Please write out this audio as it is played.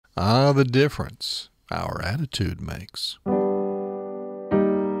the difference our attitude makes.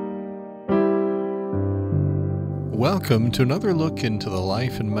 Welcome to another look into the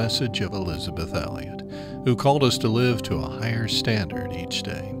life and message of Elisabeth Elliot, who called us to live to a higher standard each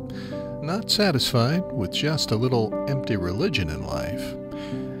day. Not satisfied with just a little empty religion in life.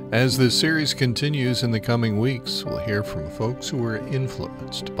 As this series continues in the coming weeks, we'll hear from folks who were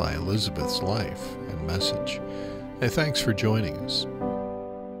influenced by Elisabeth's life and message. Hey, thanks for joining us.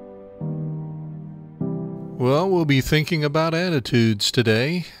 Well, we'll be thinking about attitudes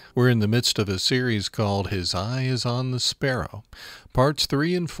today. We're in the midst of a series called His Eye is on the Sparrow, parts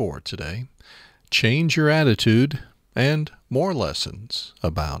 3 and 4 today. Change your attitude, and more lessons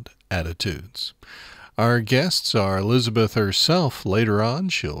about attitudes. Our guests are Elisabeth herself. Later on,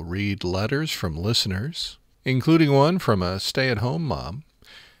 she'll read letters from listeners, including one from a stay-at-home mom.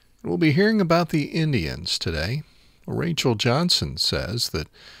 We'll be hearing about the Indians today. Rachel Johnson says that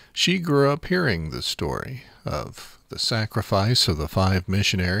she grew up hearing the story of the sacrifice of the 5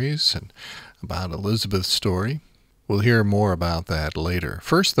 missionaries and about Elisabeth's story. We'll hear more about that later.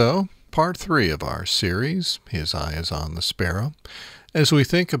 First, though, part 3 of our series, His Eye is on the Sparrow, as we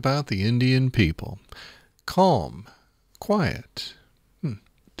think about the Indian people. Calm, quiet,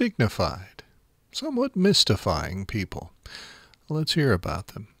 dignified, somewhat mystifying people. Let's hear about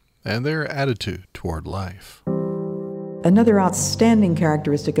them and their attitude toward life. Another outstanding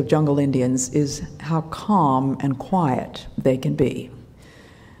characteristic of jungle Indians is how calm and quiet they can be.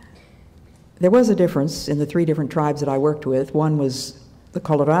 There was a difference in the 3 different tribes that I worked with. One was the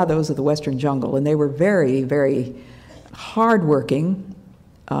Colorados of the western jungle, and they were very, very hardworking,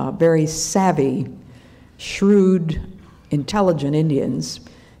 very savvy, shrewd, intelligent Indians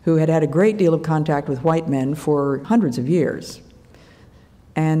who had had a great deal of contact with white men for hundreds of years.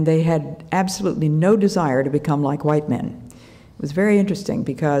 And they had absolutely no desire to become like white men. It was very interesting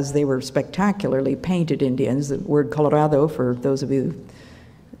because they were spectacularly painted Indians. The word Colorado, for those of you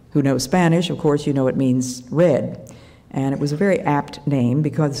who know Spanish, of course, you know it means red. And it was a very apt name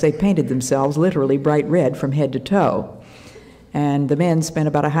because they painted themselves literally bright red from head to toe. And the men spent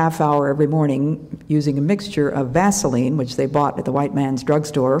about a half hour every morning using a mixture of Vaseline, which they bought at the white man's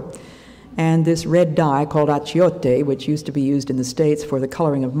drugstore, and this red dye called achiote, which used to be used in the States for the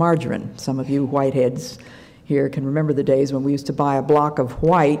coloring of margarine. Some of you whiteheads here can remember the days when we used to buy a block of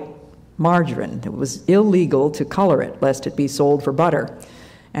white margarine. It was illegal to color it, lest it be sold for butter.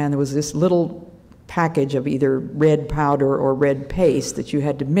 And there was this little package of either red powder or red paste that you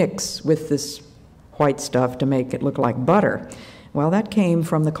had to mix with this white stuff to make it look like butter. Well, that came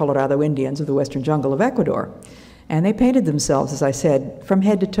from the Colorado Indians of the western jungle of Ecuador. And they painted themselves, as I said, from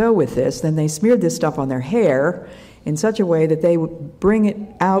head to toe with this. Then they smeared this stuff on their hair in such a way that they would bring it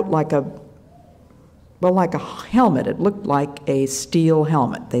out like a helmet. It looked like a steel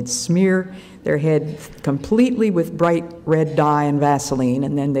helmet. They'd smear their head completely with bright red dye and Vaseline,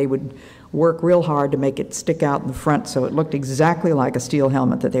 and then they would work real hard to make it stick out in the front so it looked exactly like a steel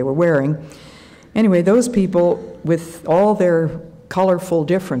helmet that they were wearing. Anyway, those people, with all their colorful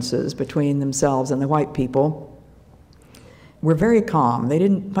differences between themselves and the white people, were very calm. They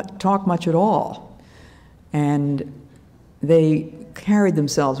didn't talk much at all. And they carried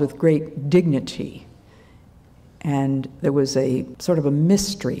themselves with great dignity. And there was a sort of a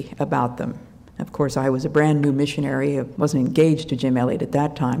mystery about them. Of course, I was a brand new missionary. I wasn't engaged to Jim Elliot at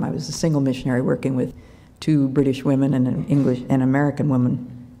that time. I was a single missionary working with 2 British women and an English and American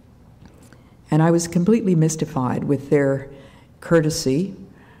woman. And I was completely mystified with their courtesy,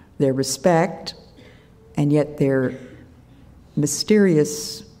 their respect, and yet their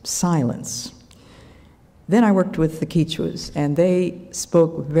mysterious silence. Then I worked with the Quichuas, and they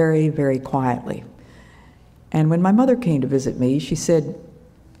spoke very, very quietly. And when my mother came to visit me, she said,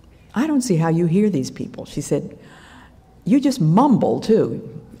 "I don't see how you hear these people." She said, "You just mumble, too.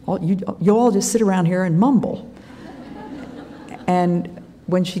 You all just sit around here and mumble." And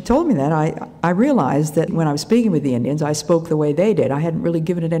when she told me that, I realized that when I was speaking with the Indians, I spoke the way they did. I hadn't really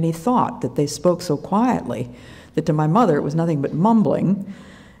given it any thought that they spoke so quietly, that to my mother it was nothing but mumbling,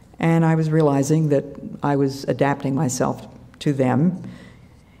 and I was realizing that I was adapting myself to them.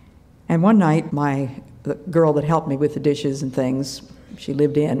 And one night, the girl that helped me with the dishes and things, she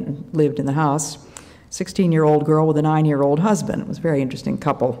lived in the house, 16-year-old girl with a 9-year-old husband. It was a very interesting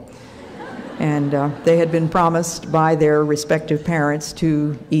couple. And they had been promised by their respective parents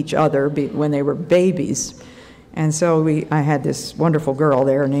to each other when they were babies. And so I had this wonderful girl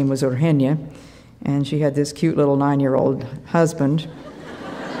there. Her name was Eugenia. And she had this cute little 9-year-old husband.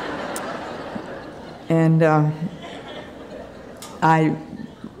 And I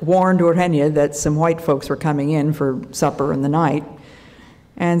warned Eugenia that some white folks were coming in for supper in the night.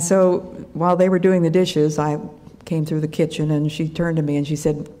 And so while they were doing the dishes, I came through the kitchen, and she turned to me and she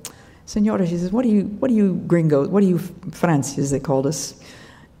said, "Senora," she says, what do you gringos, what do you Francis, they called us,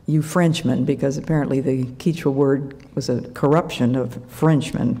 you Frenchmen, because apparently the Quechua word was a corruption of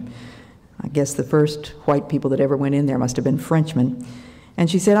Frenchman. I guess the first white people that ever went in there must have been Frenchmen. And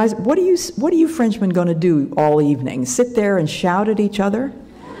she said, what are you Frenchmen going to do all evening? Sit there and shout at each other?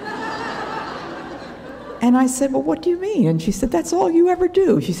 And I said, "Well, what do you mean?" And she said, "That's all you ever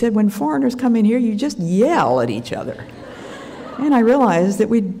do." She said, "When foreigners come in here, you just yell at each other." And I realized that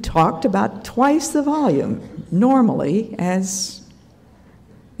we'd talked about twice the volume, normally, as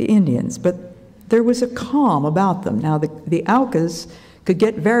the Indians. But there was a calm about them. Now, the Aucas could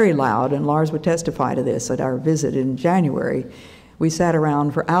get very loud, and Lars would testify to this at our visit in January. We sat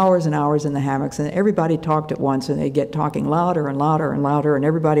around for hours and hours in the hammocks, and everybody talked at once, and they'd get talking louder and louder and louder, and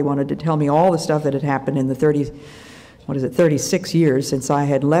everybody wanted to tell me all the stuff that had happened in the 36 years since I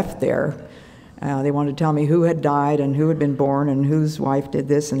had left there. They wanted to tell me who had died and who had been born and whose wife did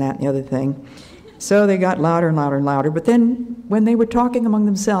this and that and the other thing. So they got louder and louder and louder, but then when they were talking among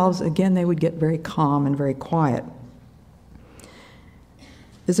themselves, again, they would get very calm and very quiet.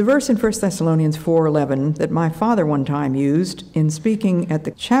 There's a verse in 1 Thessalonians 4:11 that my father one time used in speaking at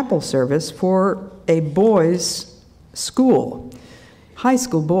the chapel service for a boys' school, high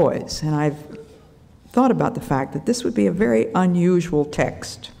school boys. And I've thought about the fact that this would be a very unusual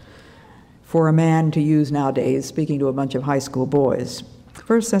text for a man to use nowadays, speaking to a bunch of high school boys.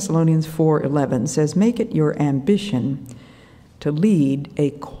 1 Thessalonians 4:11 says, "Make it your ambition to lead a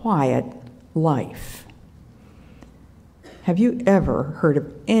quiet life." Have you ever heard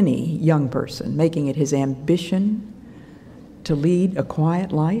of any young person making it his ambition to lead a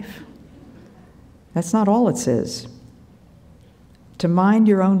quiet life? That's not all it says. To mind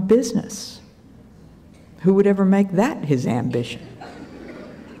your own business. Who would ever make that his ambition?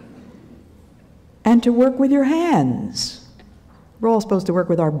 And to work with your hands. We're all supposed to work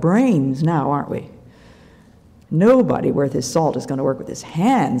with our brains now, aren't we? Nobody worth his salt is going to work with his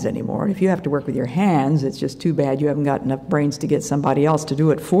hands anymore. If you have to work with your hands, it's just too bad you haven't got enough brains to get somebody else to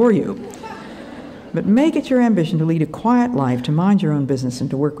do it for you. But make it your ambition to lead a quiet life, to mind your own business, and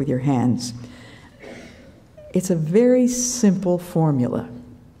to work with your hands. It's a very simple formula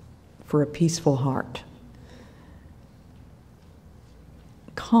for a peaceful heart.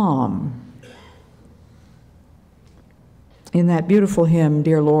 Calm. In that beautiful hymn,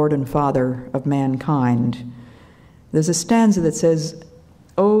 "Dear Lord and Father of Mankind," there's a stanza that says,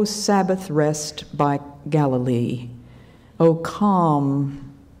 "O Sabbath rest by Galilee, O calm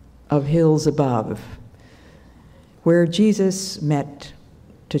of hills above, where Jesus met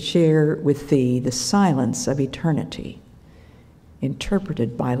to share with thee the silence of eternity,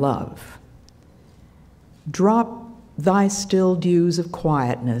 interpreted by love. Drop thy still dews of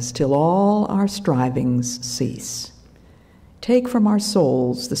quietness till all our strivings cease. Take from our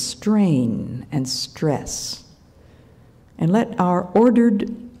souls the strain and stress, and let our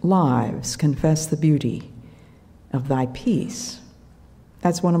ordered lives confess the beauty of thy peace."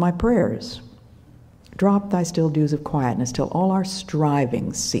 That's one of my prayers. Drop thy still dews of quietness till all our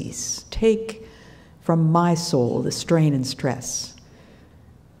strivings cease. Take from my soul the strain and stress.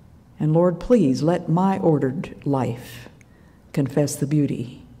 And Lord, please let my ordered life confess the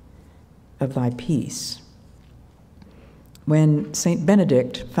beauty of thy peace. When St.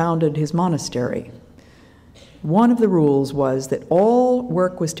 Benedict founded his monastery, one of the rules was that all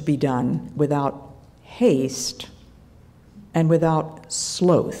work was to be done without haste and without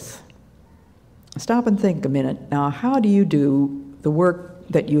sloth. Stop and think a minute. Now, how do you do the work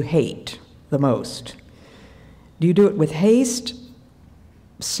that you hate the most? Do you do it with haste,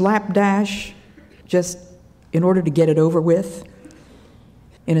 slapdash, just in order to get it over with?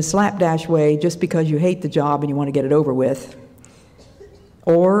 In a slapdash way, just because you hate the job and you want to get it over with?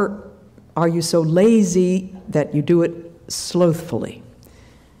 Or are you so lazy that you do it slothfully?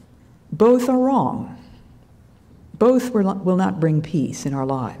 Both are wrong. Both will not bring peace in our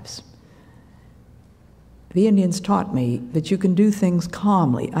lives. The Indians taught me that you can do things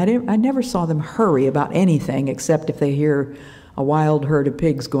calmly. I never saw them hurry about anything except if they hear a wild herd of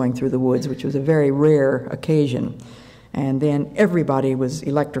pigs going through the woods, which was a very rare occasion. And then everybody was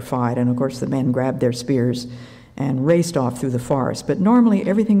electrified, and of course the men grabbed their spears and raced off through the forest. But normally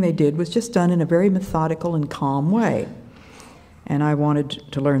everything they did was just done in a very methodical and calm way. And I wanted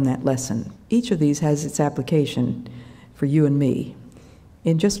to learn that lesson. Each of these has its application for you and me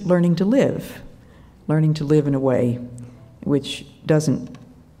in just learning to live in a way which doesn't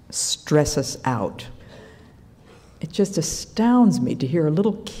stress us out. It just astounds me to hear a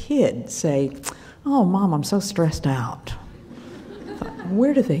little kid say, "Oh, Mom, I'm so stressed out."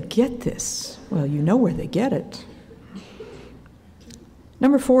 where do they get this? Well, you know where they get it.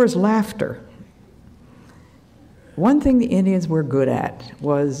 Number 4 is laughter. One thing the Indians were good at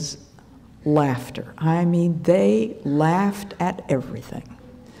was laughter. I mean, they laughed at everything.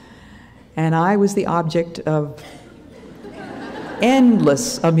 And I was the object of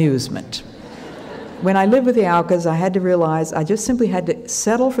endless amusement. When I lived with the Aucas, I had to realize I just simply had to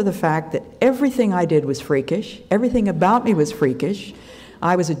settle for the fact that everything I did was freakish, everything about me was freakish.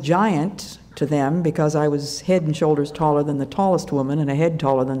 I was a giant to them because I was head and shoulders taller than the tallest woman and a head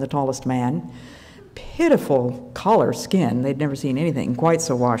taller than the tallest man. Pitiful color skin. They'd never seen anything quite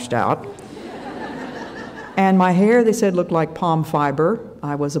so washed out. And my hair, they said, looked like palm fiber.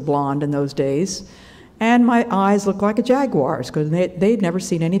 I was a blonde in those days. And my eyes looked like a jaguar's because they'd never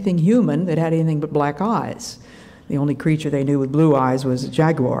seen anything human that had anything but black eyes. The only creature they knew with blue eyes was a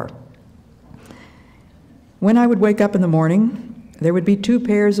jaguar. When I would wake up in the morning, there would be 2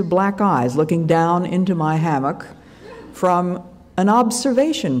 pairs of black eyes looking down into my hammock from an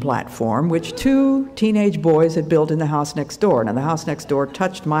observation platform which 2 teenage boys had built in the house next door. Now, the house next door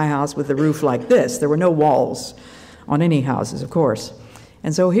touched my house with the roof like this. There were no walls on any houses, of course.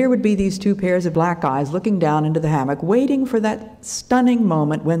 And so here would be these 2 pairs of black eyes looking down into the hammock, waiting for that stunning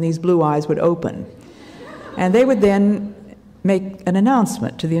moment when these blue eyes would open. And they would then make an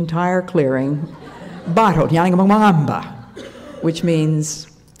announcement to the entire clearing, "Bato Nyangamamba," which means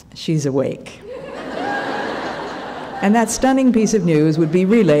she's awake. And that stunning piece of news would be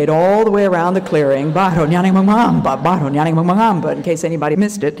relayed all the way around the clearing, "Bato Nyangamamba, Bato Nyangamamba," in case anybody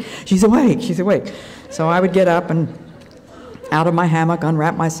missed it. She's awake, she's awake. So I would get up and out of my hammock,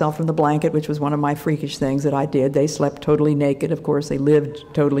 unwrap myself from the blanket, which was one of my freakish things that I did. They slept totally naked. Of course, they lived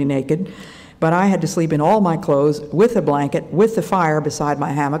totally naked. But I had to sleep in all my clothes with a blanket, with the fire beside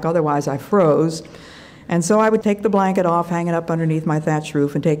my hammock, otherwise I froze. And so I would take the blanket off, hang it up underneath my thatched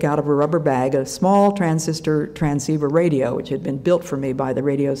roof, and take out of a rubber bag a small transistor transceiver radio, which had been built for me by the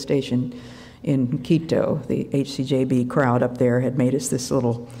radio station in Quito. The HCJB crowd up there had made us this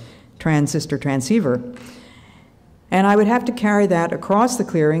little transistor transceiver. And I would have to carry that across the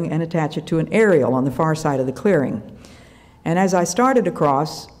clearing and attach it to an aerial on the far side of the clearing. And as I started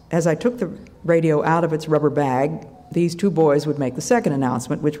across, as I took the radio out of its rubber bag, these 2 boys would make the second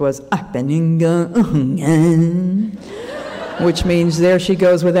announcement, which was, "Apeninga," which means there she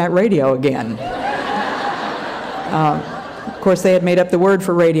goes with that radio again. Of course, they had made up the word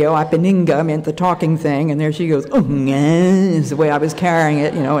for radio. Apeninga meant the talking thing, and there she goes, is the way I was carrying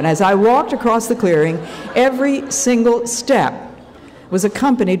it, you know. And as I walked across the clearing, every single step was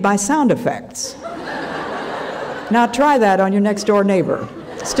accompanied by sound effects. Now try that on your next door neighbor.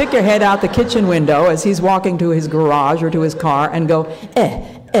 Stick your head out the kitchen window as he's walking to his garage or to his car and go,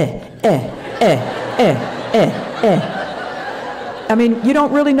 I mean, you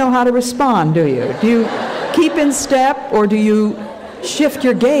don't really know how to respond, do you? Do you keep in step, or do you shift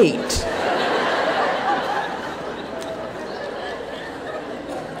your gait?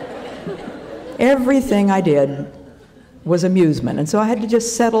 Everything I did was amusement, and so I had to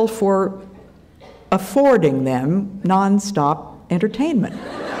just settle for affording them nonstop entertainment.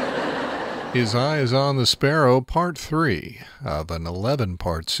 His Eye is on the Sparrow, Part 3 of an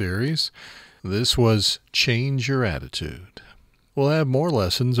 11-part series. This was Change Your Attitude. We'll have more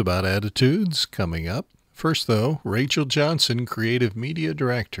lessons about attitudes coming up. First, though, Rachel Johnson, Creative Media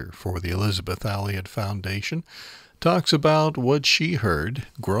Director for the Elisabeth Elliot Foundation, talks about what she heard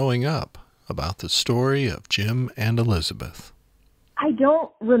growing up about the story of Jim and Elisabeth. I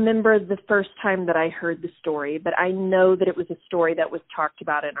don't remember the first time that I heard the story, but I know that it was a story that was talked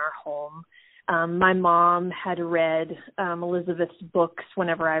about in our home. My mom had read Elisabeth's books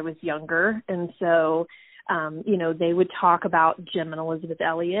whenever I was younger, and so, they would talk about Jim and Elisabeth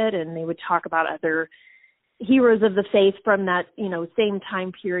Elliot, and they would talk about other heroes of the faith from that, same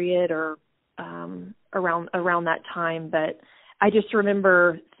time period or around that time. But I just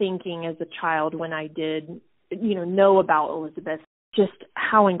remember thinking as a child when I did, know about Elisabeth, just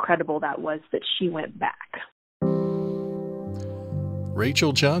how incredible that was that she went back.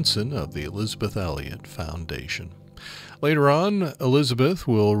 Rachel Johnson of the Elisabeth Elliot Foundation. Later on, Elisabeth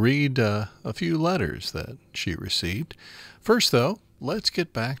will read a few letters that she received. First, though, let's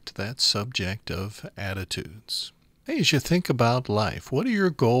get back to that subject of attitudes. Hey, as you think about life, what are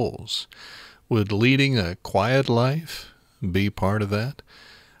your goals? Would leading a quiet life be part of that?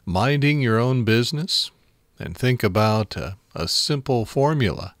 Minding your own business? And think about a simple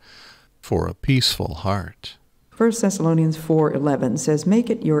formula for a peaceful heart. 1 Thessalonians 4:11 says, "Make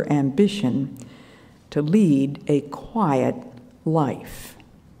it your ambition to lead a quiet life,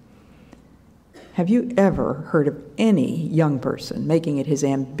 Have you ever heard of any young person making it his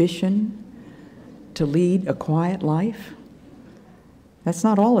ambition to lead a quiet life? That's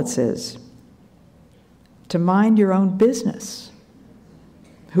not all it says. To mind your own business.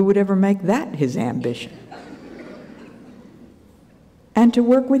 Who would ever make that his ambition? And to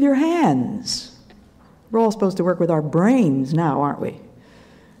work with your hands. We're all supposed to work with our brains now, aren't we?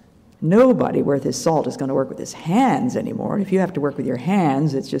 Nobody worth his salt is going to work with his hands anymore. If you have to work with your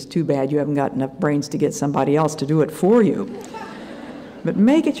hands, it's just too bad you haven't got enough brains to get somebody else to do it for you. But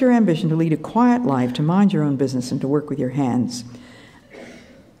make it your ambition to lead a quiet life, to mind your own business, and to work with your hands.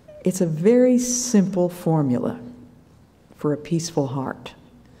 It's a very simple formula for a peaceful heart.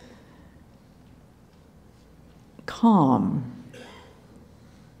 Calm.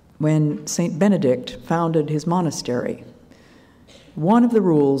 When St. Benedict founded his monastery, one of the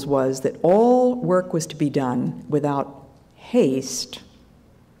rules was that all work was to be done without haste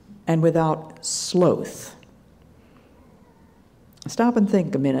and without sloth. Stop and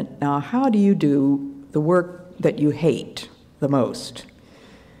think a minute. Now, how do you do the work that you hate the most?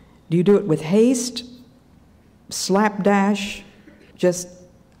 Do you do it with haste, slapdash, just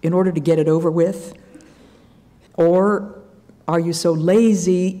in order to get it over with? Or are you so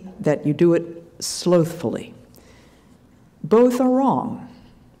lazy that you do it slothfully? Both are wrong.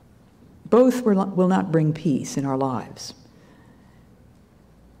 Both will not bring peace in our lives.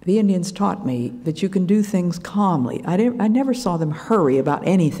 The Indians taught me that you can do things calmly. I never saw them hurry about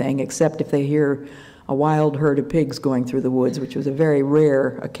anything except if they hear a wild herd of pigs going through the woods, which was a very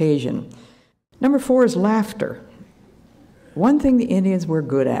rare occasion. Number 4 is laughter. One thing the Indians were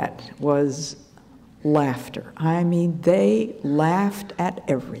good at was laughter. I mean, they laughed at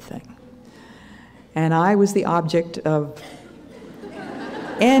everything. And I was the object of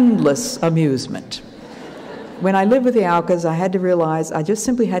endless amusement. When I lived with the Aucas, I had to realize I just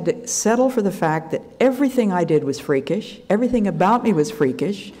simply had to settle for the fact that everything I did was freakish, everything about me was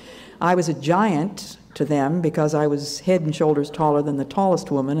freakish. I was a giant to them because I was head and shoulders taller than the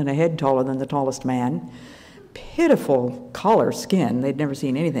tallest woman and a head taller than the tallest man. Pitiful color skin. They'd never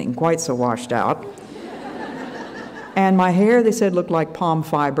seen anything quite so washed out. And my hair, they said, looked like palm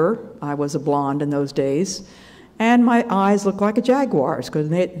fiber. I was a blonde in those days. And my eyes looked like a jaguar's because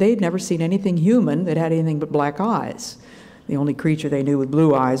they'd never seen anything human that had anything but black eyes. The only creature they knew with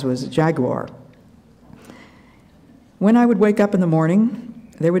blue eyes was a jaguar. When I would wake up in the morning,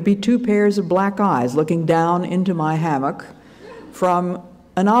 there would be 2 pairs of black eyes looking down into my hammock from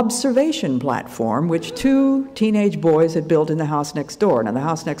an observation platform which 2 teenage boys had built in the house next door. Now, the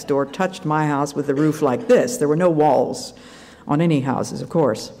house next door touched my house with the roof like this. There were no walls on any houses, of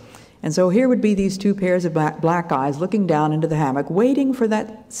course. And so here would be these 2 pairs of black eyes looking down into the hammock, waiting for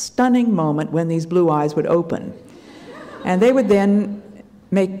that stunning moment when these blue eyes would open. And they would then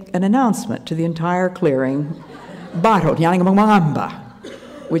make an announcement to the entire clearing, "Bato Nyaningmangamba,"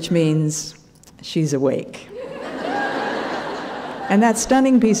 which means, "She's awake." And that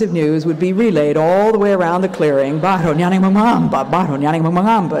stunning piece of news would be relayed all the way around the clearing, "Bato Nyaningmangamba, Bato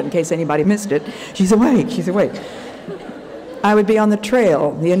Nyaningmangamba," in case anybody missed it. "She's awake, she's awake." I would be on the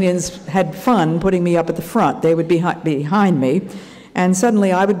trail. The Indians had fun putting me up at the front. They would be behind me, and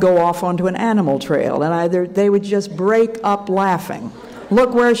suddenly I would go off onto an animal trail, and they would just break up laughing.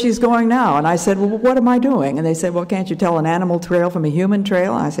 "Look where she's going now." And I said, "Well, what am I doing?" And they said, "Well, can't you tell an animal trail from a human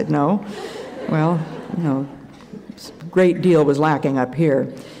trail?" I said, "No." Well, you know, a great deal was lacking up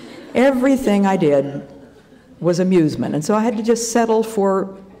here. Everything I did was amusement, and so I had to just settle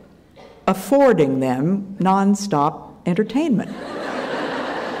for affording them nonstop entertainment.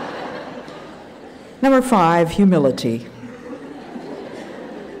 Number 5, humility.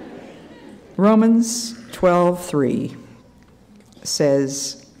 Romans 12:3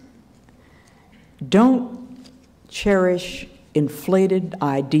 says, "Don't cherish inflated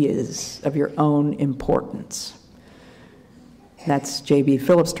ideas of your own importance." That's J.B.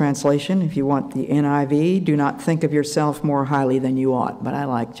 Phillips' translation. If you want the NIV, "Do not think of yourself more highly than you ought." But I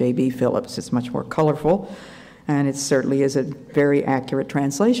like J.B. Phillips. It's much more colorful, and it certainly is a very accurate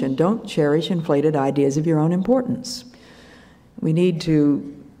translation. Don't cherish inflated ideas of your own importance. We need to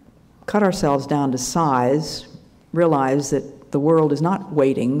cut ourselves down to size, realize that the world is not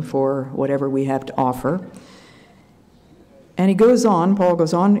waiting for whatever we have to offer. And he goes on, Paul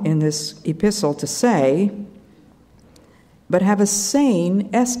goes on in this epistle to say, "But have a sane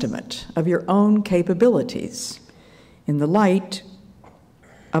estimate of your own capabilities in the light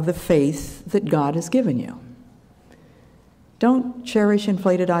of the faith that God has given you." Don't cherish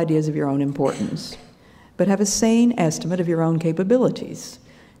inflated ideas of your own importance, but have a sane estimate of your own capabilities.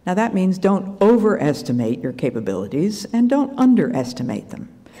 Now that means don't overestimate your capabilities and don't underestimate them.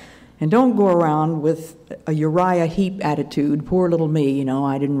 And don't go around with a Uriah Heep attitude, poor little me,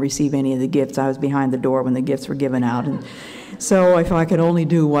 I didn't receive any of the gifts. I was behind the door when the gifts were given out. And so if I could only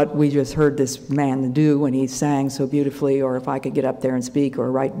do what we just heard this man do when he sang so beautifully, or if I could get up there and speak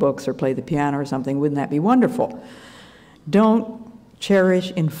or write books or play the piano or something, wouldn't that be wonderful? Don't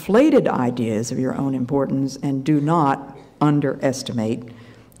cherish inflated ideas of your own importance, and do not underestimate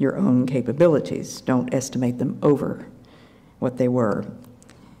your own capabilities. Don't estimate them over what they were.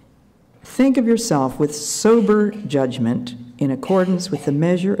 Think of yourself with sober judgment in accordance with the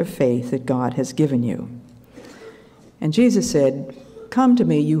measure of faith that God has given you. And Jesus said, "Come to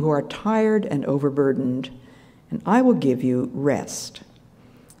me, you who are tired and overburdened, and I will give you rest."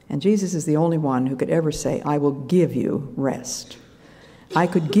 And Jesus is the only one who could ever say, "I will give you rest." I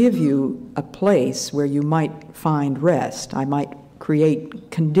could give you a place where you might find rest. I might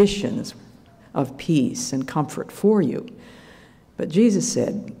create conditions of peace and comfort for you. But Jesus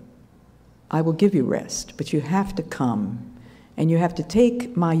said, "I will give you rest, but you have to come, and you have to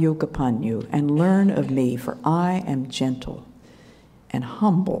take my yoke upon you and learn of me, for I am gentle and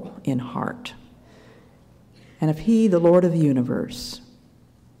humble in heart." And if he, the Lord of the universe,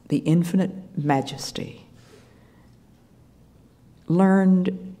 the infinite majesty,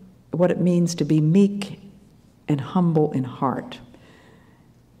 learned what it means to be meek and humble in heart,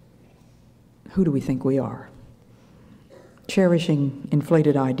 who do we think we are? Cherishing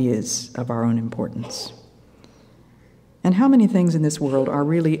inflated ideas of our own importance. And how many things in this world are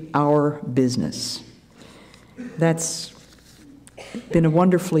really our business? That's been a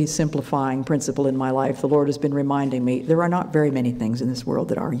wonderfully simplifying principle in my life. The Lord has been reminding me there are not very many things in this world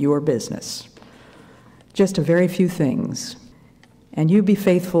that are your business. Just a very few things. And you be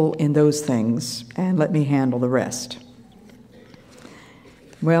faithful in those things, and let me handle the rest.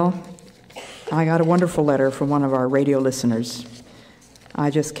 Well, I got a wonderful letter from one of our radio listeners. I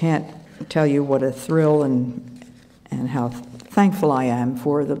just can't tell you what a thrill and how thankful I am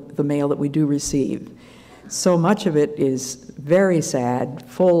for the mail that we do receive. So much of it is very sad,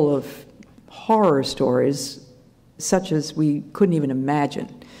 full of horror stories, such as we couldn't even imagine.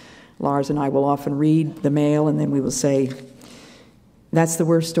 Lars and I will often read the mail, and then we will say, "That's the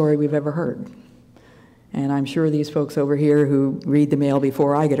worst story we've ever heard." And I'm sure these folks over here who read the mail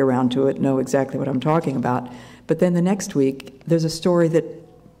before I get around to it know exactly what I'm talking about. But then the next week, there's a story that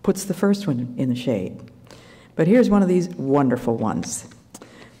puts the first one in the shade. But here's one of these wonderful ones.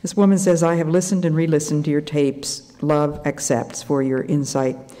 This woman says, "I have listened and re-listened to your tapes, Love Accepts, for your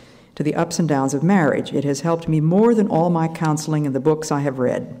insight to the ups and downs of marriage. It has helped me more than all my counseling and the books I have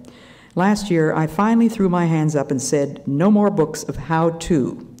read. Last year, I finally threw my hands up and said, no more books of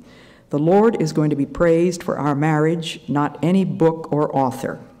how-to. The Lord is going to be praised for our marriage, not any book or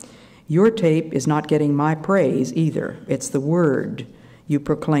author. Your tape is not getting my praise either. It's the word you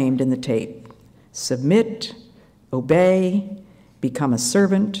proclaimed in the tape. Submit, obey, become a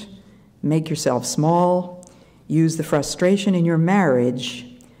servant, make yourself small, use the frustration in your marriage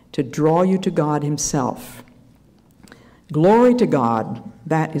to draw you to God himself. Glory to God,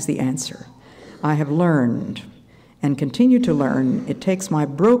 that is the answer. I have learned and continue to learn. It takes my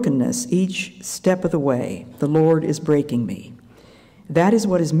brokenness each step of the way. The Lord is breaking me. That is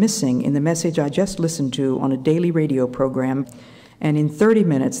what is missing in the message I just listened to on a daily radio program, and in 30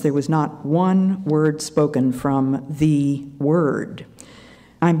 minutes there was not one word spoken from the Word.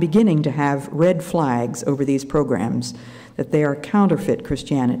 I'm beginning to have red flags over these programs, that they are counterfeit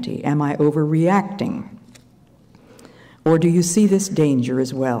Christianity. Am I overreacting? Or do you see this danger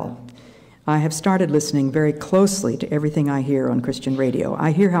as well? I have started listening very closely to everything I hear on Christian radio.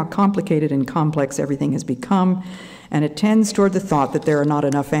 I hear how complicated and complex everything has become, and it tends toward the thought that there are not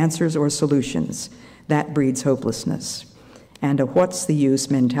enough answers or solutions. That breeds hopelessness and a what's the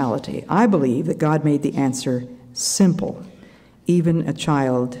use mentality. I believe that God made the answer simple. Even a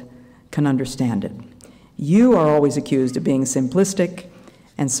child can understand it. You are always accused of being simplistic,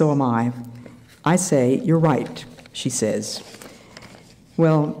 and so am I. I say, you're right, she says.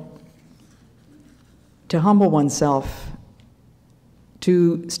 Well, to humble oneself,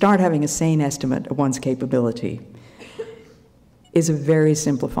 to start having a sane estimate of one's capability, is a very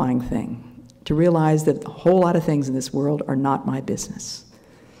simplifying thing. To realize that a whole lot of things in this world are not my business.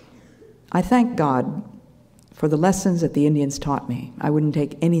 I thank God for the lessons that the Indians taught me. I wouldn't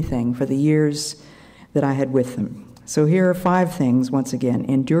take anything for the years that I had with them. So here are 5 things, once again: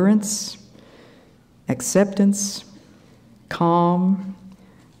 endurance, acceptance, calm,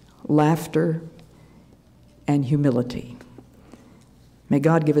 laughter, and humility. May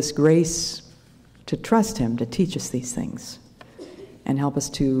God give us grace to trust him to teach us these things and help us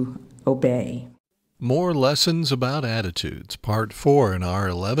to obey. More lessons about attitudes, part 4 in our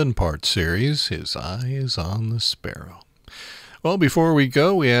 11-part series, His Eye is on the Sparrow. Well, before we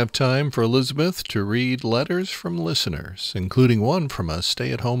go, we have time for Elisabeth to read letters from listeners, including one from a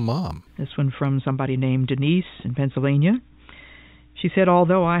stay-at-home mom. This one from somebody named Dize in Pennsylvania. She said,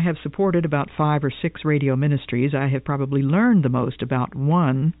 although I have supported about 5 or 6 radio ministries, I have probably learned the most about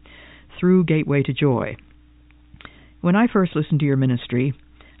one through Gateway to Joy. When I first listened to your ministry,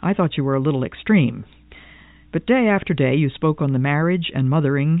 I thought you were a little extreme. But day after day you spoke on the marriage and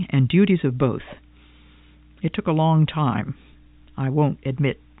mothering and duties of both. It took a long time. I won't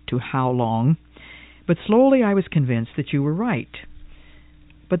admit to how long, but slowly I was convinced that you were right.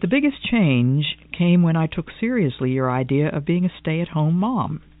 But the biggest change came when I took seriously your idea of being a stay-at-home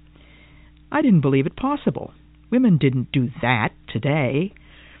mom. I didn't believe it possible. Women didn't do that today.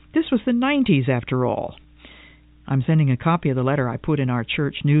 This was the 90s after all. I'm sending a copy of the letter I put in our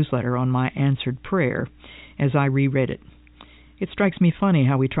church newsletter on my answered prayer as I reread it. It strikes me funny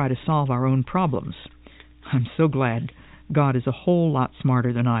how we try to solve our own problems. I'm so glad God is a whole lot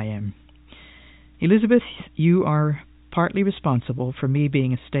smarter than I am. Elisabeth, you are partly responsible for me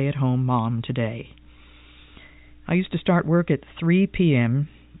being a stay-at-home mom today. I used to start work at 3 p.m.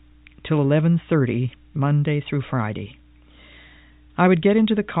 till 11:30, Monday through Friday. I would get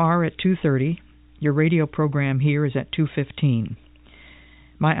into the car at 2:30. Your radio program here is at 2:15.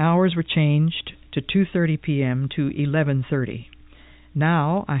 My hours were changed to 2:30 p.m. to 11:30.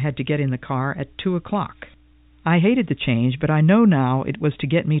 Now I had to get in the car at 2 o'clock. I hated the change, but I know now it was to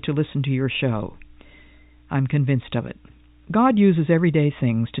get me to listen to your show. I'm convinced of it. God uses everyday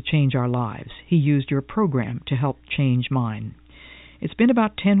things to change our lives. He used your program to help change mine. It's been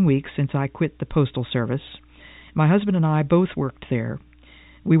about 10 weeks since I quit the Postal Service. My husband and I both worked there.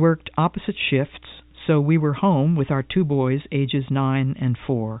 We worked opposite shifts, so we were home with our 2 boys, ages 9 and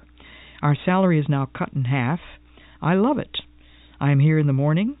 4. Our salary is now cut in half. I love it. I am here in the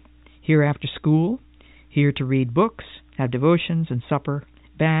morning, here after school, here to read books, have devotions and supper,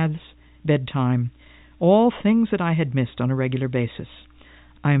 baths, bedtime, all things that I had missed on a regular basis.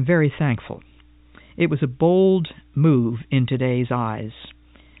 I am very thankful. It was a bold move in today's eyes,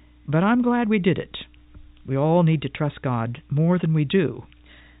 but I'm glad we did it. We all need to trust God more than we do.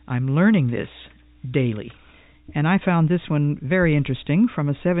 I'm learning this daily. And I found this one very interesting from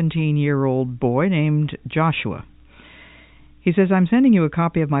a 17-year-old boy named Joshua. He says, I'm sending you a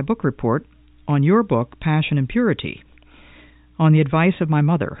copy of my book report on your book, Passion and Purity. On the advice of my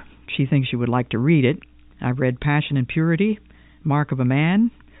mother, she thinks you would like to read it. I've read Passion and Purity, Mark of a Man,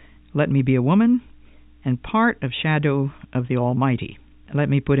 Let Me Be a Woman, and part of Shadow of the Almighty. Let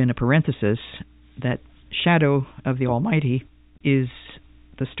me put in a parenthesis that Shadow of the Almighty is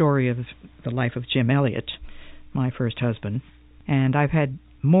the story of the life of Jim Elliot, my first husband. And I've had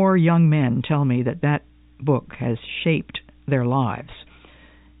more young men tell me that that book has shaped their lives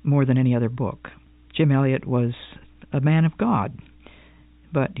more than any other book. Jim Elliot was a man of God,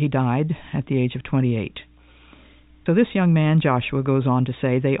 but he died at the age of 28. So this young man, Joshua, goes on to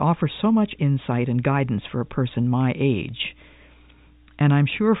say, they offer so much insight and guidance for a person my age, and I'm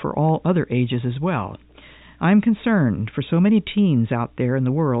sure for all other ages as well. I'm concerned for so many teens out there in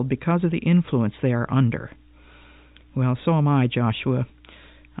the world because of the influence they are under. Well, so am I, Joshua.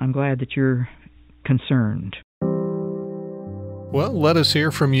 I'm glad that you're concerned. Well, let us hear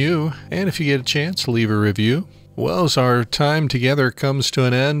from you, and if you get a chance, leave a review. Well, as our time together comes to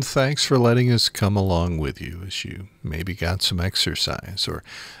an end, thanks for letting us come along with you as you maybe got some exercise, or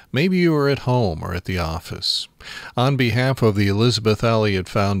maybe you were at home or at the office. On behalf of the Elisabeth Elliot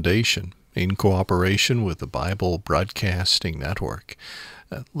Foundation, in cooperation with the Bible Broadcasting Network,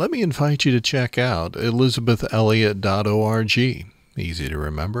 let me invite you to check out ElisabethElliot.org. Easy to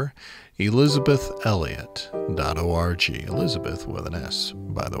remember, ElisabethElliot.org. Elizabeth with an S,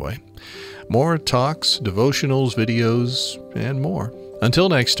 by the way. More talks, devotionals, videos, and more. Until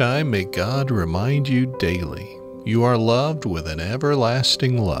next time, may God remind you daily, you are loved with an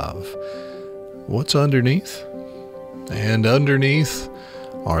everlasting love. What's underneath? And underneath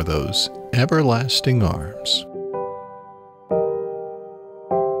are those everlasting arms.